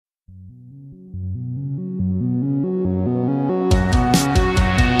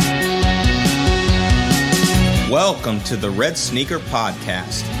Welcome to the Red Sneaker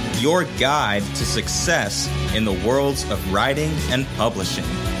Podcast, your guide to success in the worlds of writing and publishing.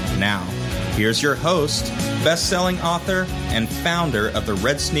 Now, here's your host, best-selling author and founder of the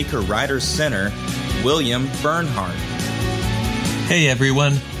Red Sneaker Writers Center, William Bernhardt. Hey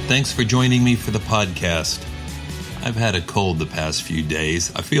everyone, thanks for joining me for the podcast. I've had a cold the past few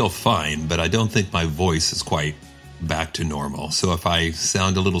days. I feel fine, but I don't think my voice is quite back to normal. So if I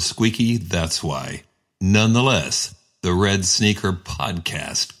sound a little squeaky, that's why. Nonetheless, the Red Sneaker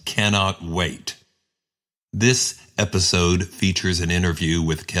Podcast cannot wait. This episode features an interview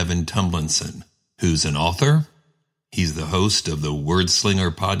with Kevin Tumlinson, who's an author, he's the host of the Wordslinger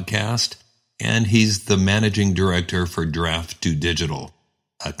podcast, and he's the managing director for Draft2Digital,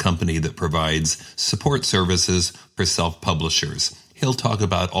 a company that provides support services for self-publishers. He'll talk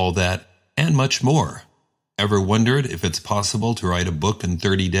about all that and much more. Ever wondered if it's possible to write a book in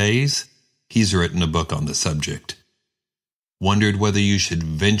 30 days? He's written a book on the subject. Wondered whether you should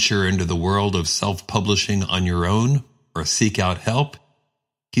venture into the world of self-publishing on your own or seek out help?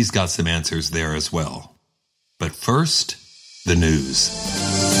 He's got some answers there as well. But first, the news.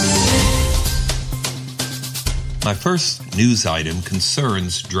 My first news item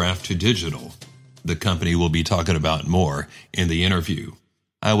concerns Draft2Digital. The company we'll be talking about more in the interview.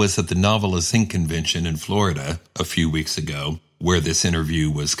 I was at the Novelist Inc. convention in Florida a few weeks ago where this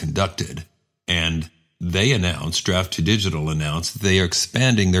interview was conducted. And Draft2Digital announced they are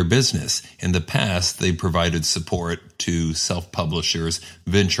expanding their business. In the past, they provided support to self-publishers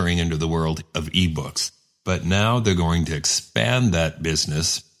venturing into the world of eBooks. But now they're going to expand that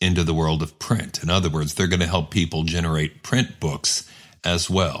business into the world of print. In other words, they're going to help people generate print books as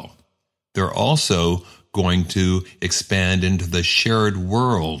well. They're also going to expand into the shared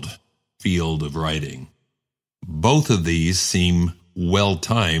world field of writing. Both of these seem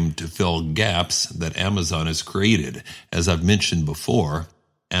well-timed to fill gaps that Amazon has created. As I've mentioned before,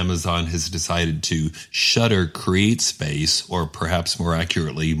 Amazon has decided to shutter CreateSpace, or perhaps more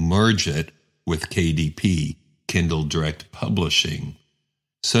accurately, merge it with KDP, Kindle Direct Publishing.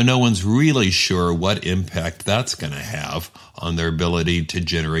 So no one's really sure what impact that's going to have on their ability to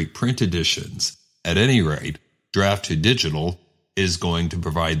generate print editions. At any rate, Draft2Digital is going to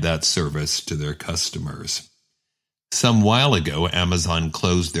provide that service to their customers. Some while ago, Amazon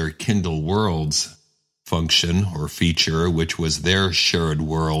closed their Kindle Worlds function or feature, which was their shared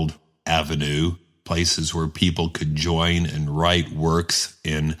world avenue, places where people could join and write works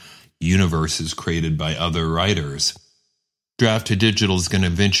in universes created by other writers. Draft2Digital is going to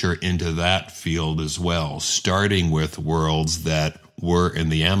venture into that field as well, starting with worlds that were in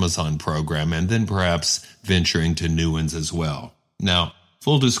the Amazon program and then perhaps venturing to new ones as well. Now,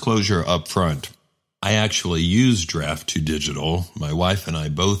 full disclosure up front, I actually use Draft2Digital. My wife and I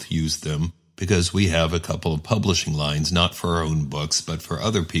both use them because we have a couple of publishing lines, not for our own books, but for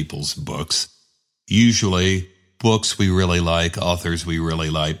other people's books. Usually, books we really like, authors we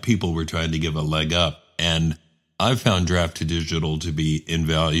really like, people we're trying to give a leg up. And I've found Draft2Digital to be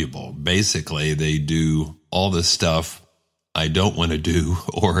invaluable. Basically, they do all the stuff I don't want to do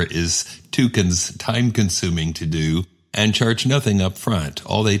or is too time-consuming to do and charge nothing up front.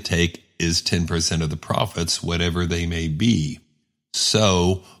 All they take is 10% of the profits, whatever they may be.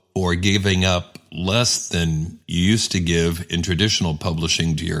 So, for giving up less than you used to give in traditional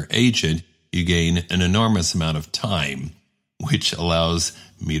publishing to your agent, you gain an enormous amount of time, which allows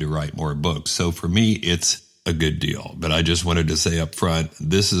me to write more books. So for me, it's a good deal. But I just wanted to say up front,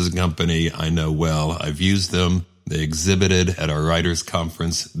 this is a company I know well. I've used them. They exhibited at our writers'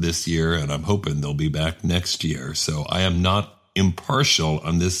 conference this year, and I'm hoping they'll be back next year. So I am not impartial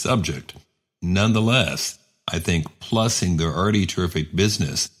on this subject. Nonetheless, I think plussing their already terrific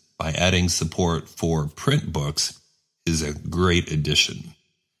business by adding support for print books is a great addition.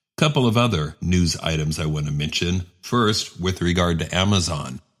 A couple of other news items I want to mention. First, with regard to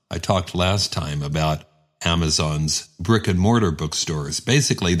Amazon, I talked last time about Amazon's brick-and-mortar bookstores.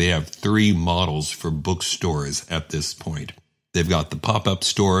 Basically, they have three models for bookstores at this point. They've got the pop-up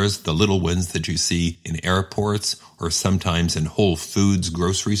stores, the little ones that you see in airports or sometimes in Whole Foods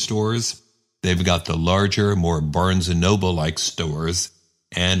grocery stores. They've got the larger, more Barnes & Noble-like stores.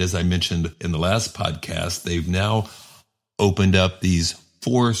 And as I mentioned in the last podcast, they've now opened up these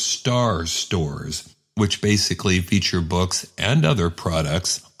 4-star stores, which basically feature books and other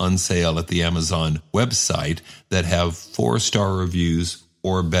products on sale at the Amazon website that have 4-star reviews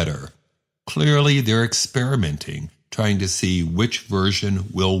or better. Clearly, they're experimenting, trying to see which version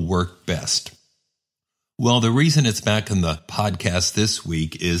will work best. Well, the reason it's back in the podcast this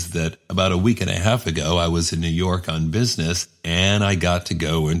week is that about a week and a half ago, I was in New York on business, and I got to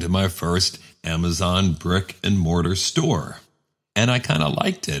go into my first Amazon brick and mortar store. And I kind of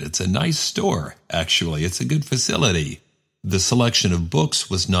liked it. It's a nice store, actually. It's a good facility. The selection of books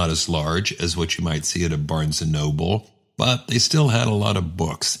was not as large as what you might see at a Barnes & Noble, but they still had a lot of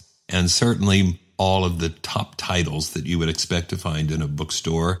books, and certainly all of the top titles that you would expect to find in a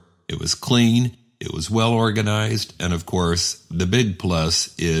bookstore. It was clean, it was well organized, and of course, the big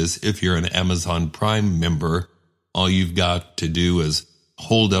plus is if you're an Amazon Prime member, all you've got to do is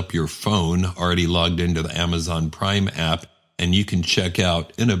hold up your phone already logged into the Amazon Prime app, and you can check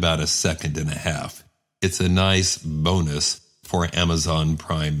out in about a second and a half. It's a nice bonus for Amazon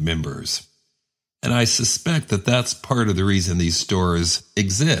Prime members. And I suspect that that's part of the reason these stores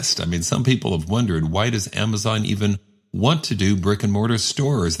exist. I mean, some people have wondered, why does Amazon even want to do brick and mortar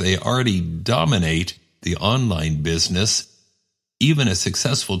stores? They already dominate the online business. Even a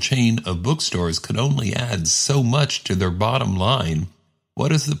successful chain of bookstores could only add so much to their bottom line.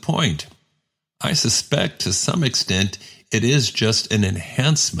 What is the point? I suspect to some extent it is just an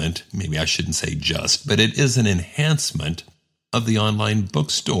enhancement, maybe I shouldn't say just, but it is an enhancement of the online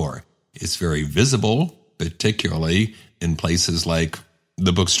bookstore. It's very visible, particularly in places like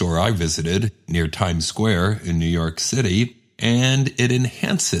the bookstore I visited near Times Square in New York City, and it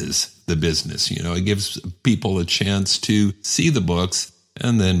enhances the business. You know, it gives people a chance to see the books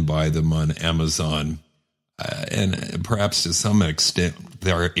and then buy them on Amazon. And perhaps to some extent,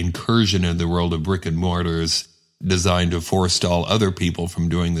 their incursion in the world of brick and mortar is designed to forestall other people from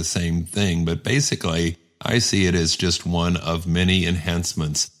doing the same thing. But basically, I see it as just one of many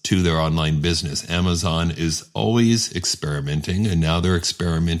enhancements to their online business. Amazon is always experimenting, and now they're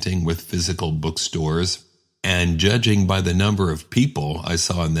experimenting with physical bookstores. And judging by the number of people I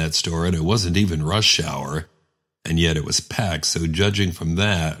saw in that store, and it wasn't even rush hour, and yet it was packed. So judging from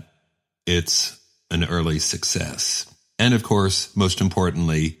that, it's an early success. And of course, most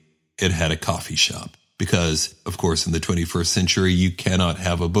importantly, it had a coffee shop. Because, of course, in the 21st century, you cannot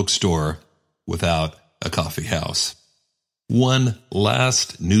have a bookstore without a coffee house. One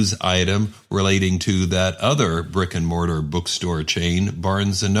last news item relating to that other brick-and-mortar bookstore chain,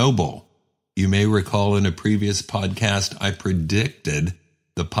 Barnes & Noble. You may recall in a previous podcast, I predicted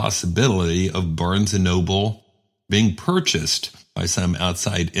the possibility of Barnes & Noble being purchased by some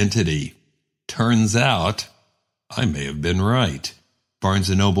outside entity. Turns out, I may have been right. Barnes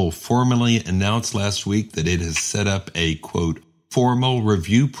 & Noble formally announced last week that it has set up a, quote, formal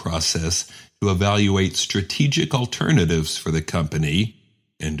review process to evaluate strategic alternatives for the company,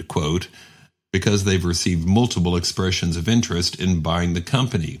 end quote, because they've received multiple expressions of interest in buying the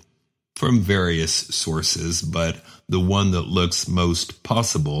company from various sources, but the one that looks most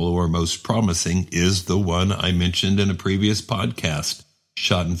possible or most promising is the one I mentioned in a previous podcast,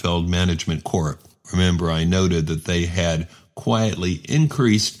 Schottenfeld Management Corp. Remember, I noted that they had quietly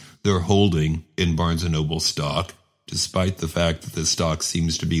increased their holding in Barnes & Noble stock, despite the fact that the stock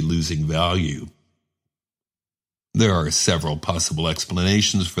seems to be losing value. There are several possible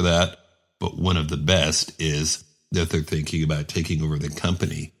explanations for that, but one of the best is that they're thinking about taking over the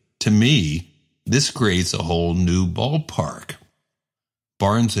company. To me, this creates a whole new ballpark.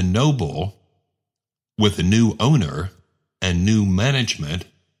 Barnes & Noble, with a new owner and new management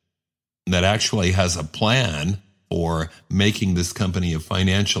that actually has a plan or making this company a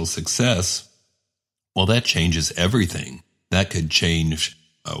financial success, well, that changes everything. That could change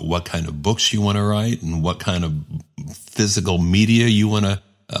what kind of books you want to write and what kind of physical media you want to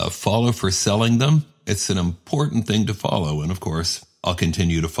follow for selling them. It's an important thing to follow. And of course, I'll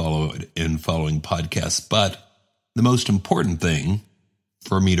continue to follow it in following podcasts. But the most important thing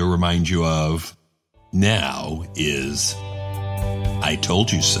for me to remind you of now is, I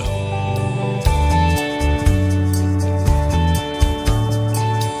told you so.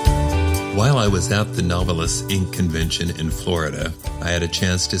 While I was at the Novelists Inc. convention in Florida, I had a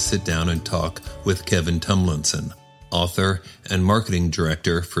chance to sit down and talk with Kevin Tumlinson, author and marketing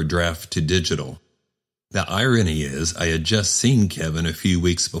director for Draft to Digital. The irony is, I had just seen Kevin a few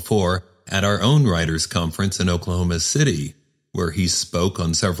weeks before at our own writers' conference in Oklahoma City, where he spoke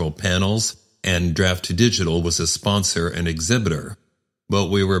on several panels, and Draft to Digital was a sponsor and exhibitor. But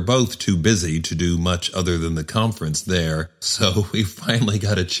we were both too busy to do much other than the conference there, so we finally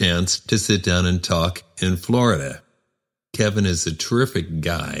got a chance to sit down and talk in Florida. Kevin is a terrific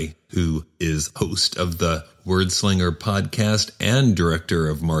guy who is host of the Wordslinger podcast and director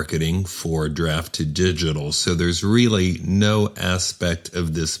of marketing for Draft to Digital, so there's really no aspect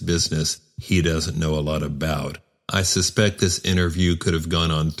of this business he doesn't know a lot about. I suspect this interview could have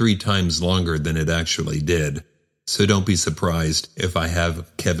gone on 3 times longer than it actually did. So don't be surprised if I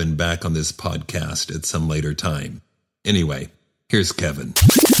have Kevin back on this podcast at some later time. Anyway, here's Kevin.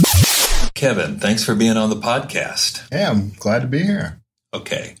 Kevin, thanks for being on the podcast. Yeah, I'm glad to be here.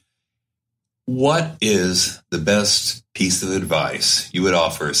 Okay. What is the best piece of advice you would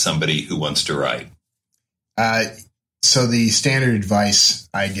offer somebody who wants to write? So the standard advice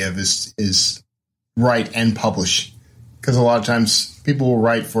I give is write and publish, because a lot of times people will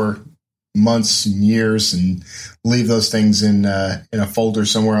write for months and years and leave those things in a folder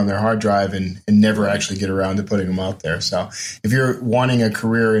somewhere on their hard drive and never actually get around to putting them out there. So if you're wanting a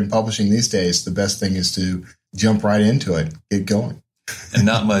career in publishing these days, the best thing is to jump right into it, get going. And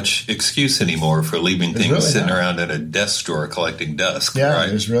not much excuse anymore for leaving things really sitting around in a desk drawer collecting dust. Yeah, right?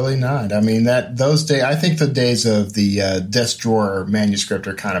 There's really not. I mean, those days, I think the days of the desk drawer manuscript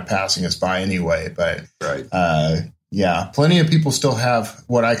are kind of passing us by anyway. But yeah, plenty of people still have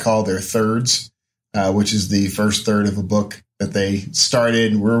what I call their thirds, which is the first third of a book that they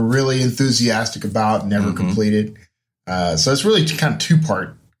started, were really enthusiastic about, never completed. So it's really kind of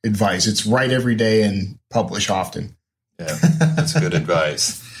two-part advice. It's write every day and publish often. Yeah, that's good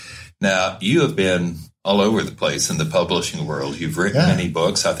advice. Now, you have been all over the place in the publishing world. You've written many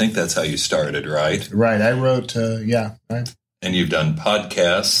books. I think that's how you started, right? Right. I wrote, right. And you've done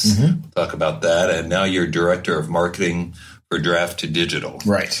podcasts. We'll talk about that. And now you're director of marketing for Draft to Digital.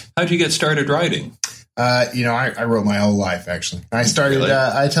 Right. How'd you get started writing? I wrote my whole life, actually. I started, really?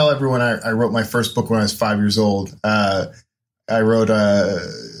 I tell everyone I wrote my first book when I was 5 years old. I wrote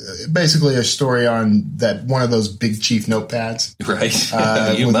basically a story on that one of those Big Chief notepads.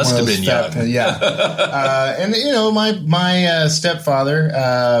 Right. You must have been young. Yeah. And, my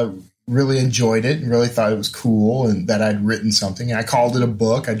stepfather really enjoyed it and really thought it was cool and that I'd written something. I called it a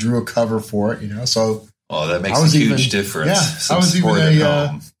book. I drew a cover for it, so. Oh, that makes a huge difference. Yeah, I was even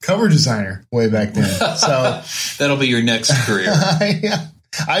a cover designer way back then. So that'll be your next career. Yeah.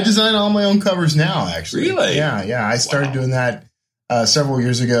 I design all my own covers now, actually. Really? Yeah. I started doing that several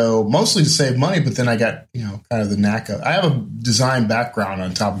years ago, mostly to save money, but then I got, kind of the knack of. I have a design background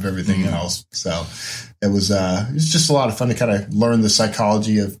on top of everything else, so it was just a lot of fun to kind of learn the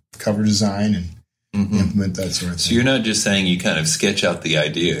psychology of cover design and implement that sort of thing. So you're not just saying you kind of sketch out the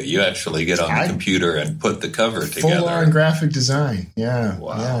idea; you actually get on the computer and put the cover together. Full-on graphic design. Yeah.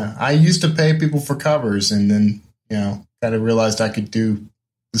 Wow. Yeah. I used to pay people for covers, and then kind of realized I could do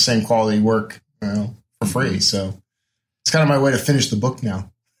the same quality work for free. So it's kind of my way to finish the book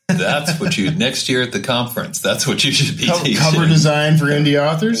now. That's what you next year at the conference. That's what you should be teaching. Cover design for indie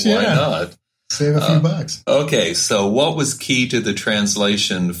authors. Why not? Save a few bucks. Okay, so what was key to the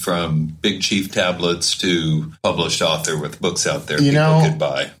translation from Big Chief tablets to published author with books out there people could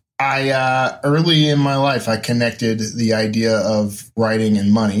buy? I early in my life, I connected the idea of writing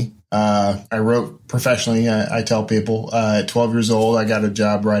and money. I wrote professionally. I tell people at 12 years old, I got a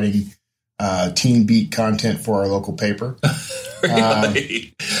job writing teen beat content for our local paper.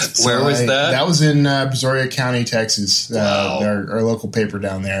 Really? Where was that? That was in Brazoria County, Texas. Wow. Our local paper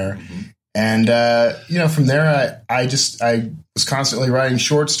down there. And from there, I was constantly writing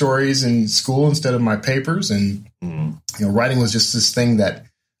short stories in school instead of my papers, and writing was just this thing that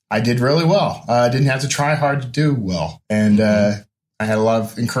I did really well. I didn't have to try hard to do well, and I had a lot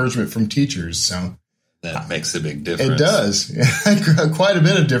of encouragement from teachers. So that makes a big difference. It does. Quite a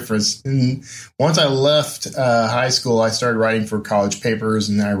bit of difference. And once I left high school, I started writing for college papers,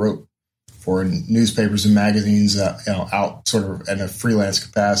 and then I wrote for newspapers and magazines, out sort of in a freelance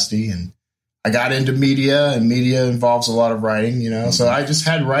capacity. And I got into media, and media involves a lot of writing, So I just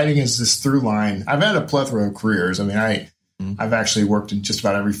had writing as this through line. I've had a plethora of careers. I mean, I've actually worked in just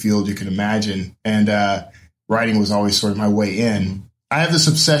about every field you can imagine, and writing was always sort of my way in. I have this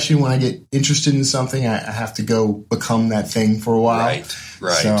obsession when I get interested in something, I have to go become that thing for a while. Right.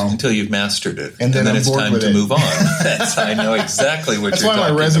 So, until you've mastered it. And then it's time to move on. I know exactly what That's you're talking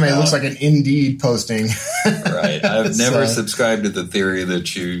about. That's why my resume looks like an Indeed posting. Right. I've never subscribed to the theory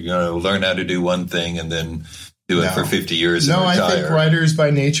that you learn how to do one thing and then do it for 50 years and retire. I think writers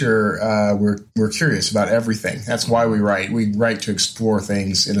by nature, we're curious about everything. That's why we write. We write to explore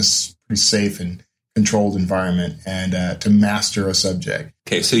things in a pretty safe and controlled environment and to master a subject.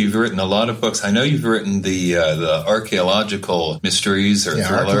 Okay, so you've written a lot of books. I know you've written the archaeological mysteries or thrillers.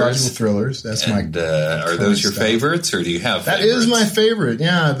 Archaeological thrillers. That's are those your favorites, or do you have favorites? That is my favorite.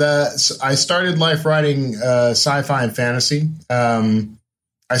 Yeah, I started life writing sci-fi and fantasy.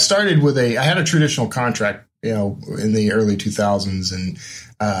 I started with I had a traditional contract, in the early 2000s,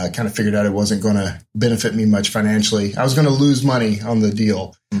 and kind of figured out it wasn't going to benefit me much financially. I was going to lose money on the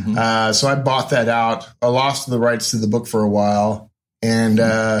deal. So I bought that out. I lost the rights to the book for a while, and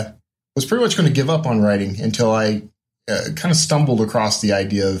was pretty much going to give up on writing until I kind of stumbled across the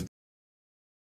idea of